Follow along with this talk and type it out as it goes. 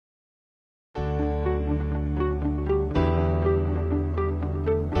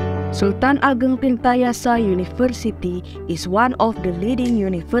Sultan Ageng Tirtayasa University is one of the leading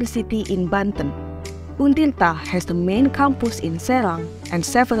universities in Banten. Untirta has the main campus in Serang and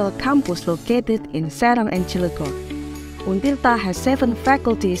several campuses located in Serang and Cilegon. Untirta has 7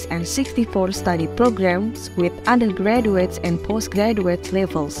 faculties and 64 study programs with undergraduate and postgraduate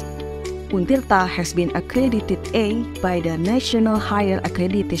levels. Untirta has been accredited A by the National Higher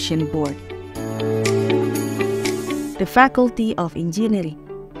Accreditation Board. The Faculty of Engineering.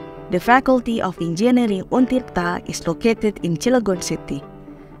 The Faculty of Engineering Untirta is located in Cilegon City.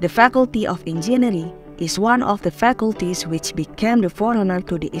 The Faculty of Engineering is one of the faculties which became the forerunner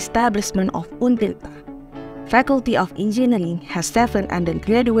to the establishment of Untirta. Faculty of Engineering has 7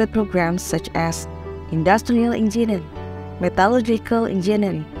 undergraduate programs such as Industrial Engineering, Metallurgical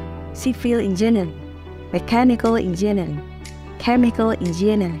Engineering, Civil Engineering, Mechanical Engineering, Chemical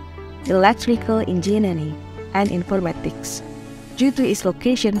Engineering, Electrical Engineering, and Informatics. Due to its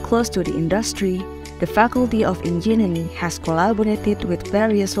location close to the industry, the Faculty of Engineering has collaborated with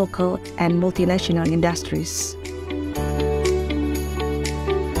various local and multinational industries.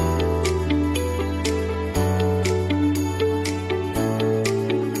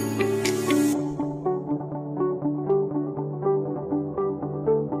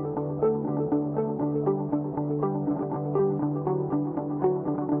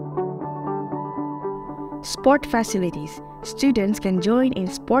 Sport facilities. Students can join in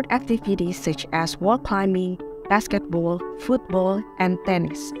sport activities such as wall climbing, basketball, football, and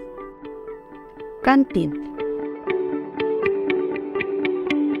tennis. Canteen.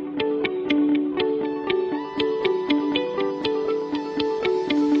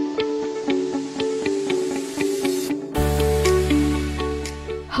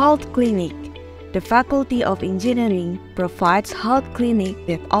 Health clinic. The Faculty of Engineering provides health clinics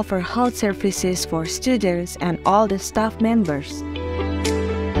that offer health services for students and all the staff members.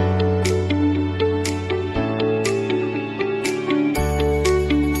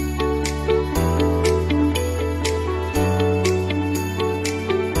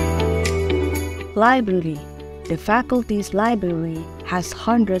 Library. The faculty's library has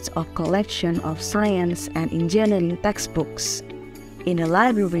hundreds of collections of science and engineering textbooks. In the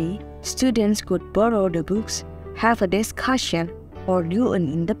library, students could borrow the books, have a discussion, or do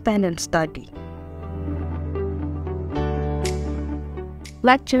an independent study.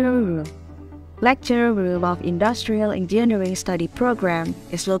 Lecture room. Lecture room of Industrial Engineering Study Program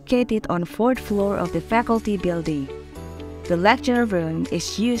is located on 4th floor of the faculty building. The lecture room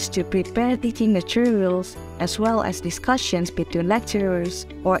is used to prepare teaching materials as well as discussions between lecturers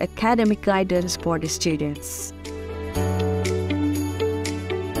or academic guidance for the students.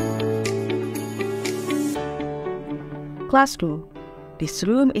 Classroom. This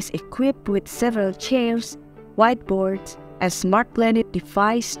room is equipped with several chairs, whiteboards, and smart planet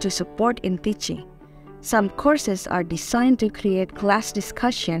device to support in teaching. Some courses are designed to create class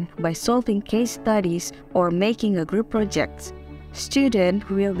discussion by solving case studies or making a group project. Students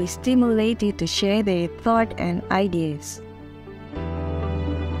will be stimulated to share their thoughts and ideas.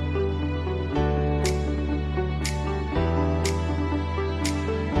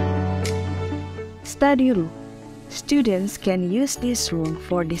 Study room. Students can use this room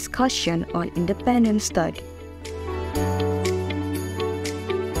for discussion on independent study.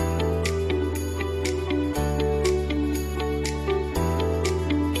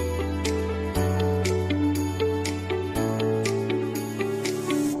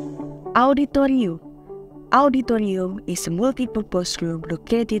 Auditorium. Auditorium is a multi-purpose room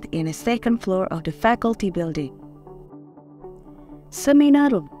located in the 2nd floor of the faculty building. Seminar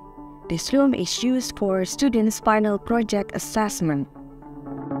room. This room is used for students' final project assessment.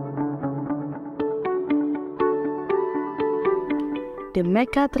 The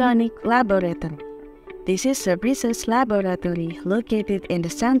Mechatronic Laboratory. This is a research laboratory located in the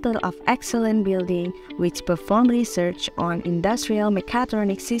Center of Excellence building which performs research on industrial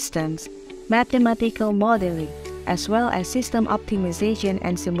mechatronic systems, mathematical modeling, as well as system optimization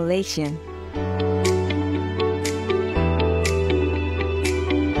and simulation.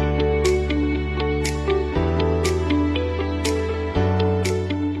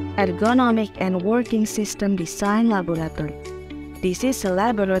 Ergonomic and Working System Design Laboratory. This is a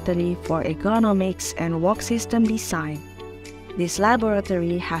laboratory for ergonomics and work system design. This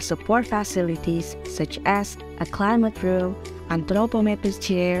laboratory has support facilities such as a climate room, anthropometric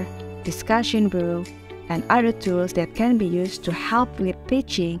chair, discussion room, and other tools that can be used to help with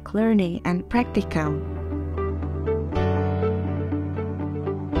teaching, learning, and practicum.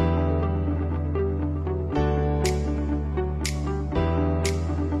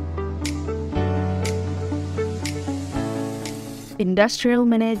 Industrial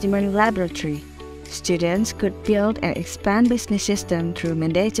Management Laboratory. Students could build and expand business system through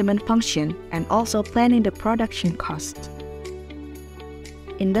management function and also planning the production cost.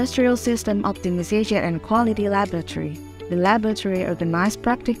 Industrial System Optimization and Quality Laboratory. The laboratory organizes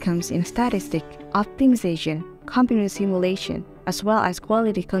practicums in statistic, optimization, computer simulation, as well as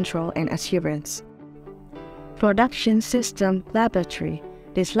quality control and assurance. Production System Laboratory.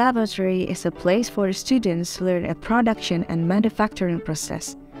 This laboratory is a place for students to learn a production and manufacturing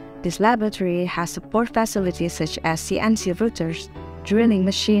process. This laboratory has support facilities such as CNC routers, drilling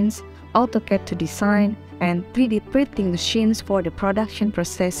machines, AutoCAD to design, and 3D printing machines for the production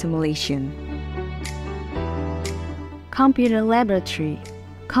process simulation. Computer Laboratory.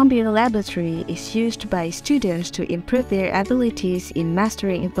 Computer Laboratory is used by students to improve their abilities in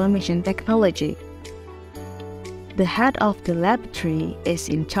mastering information technology. The head of the laboratory is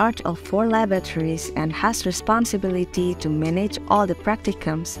in charge of 4 laboratories and has responsibility to manage all the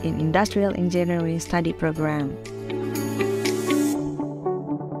practicums in Industrial Engineering Study Program.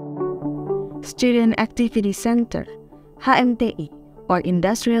 Student Activity Center, HMTI, or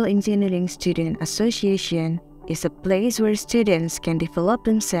Industrial Engineering Student Association, is a place where students can develop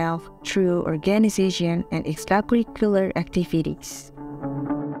themselves through organization and extracurricular activities.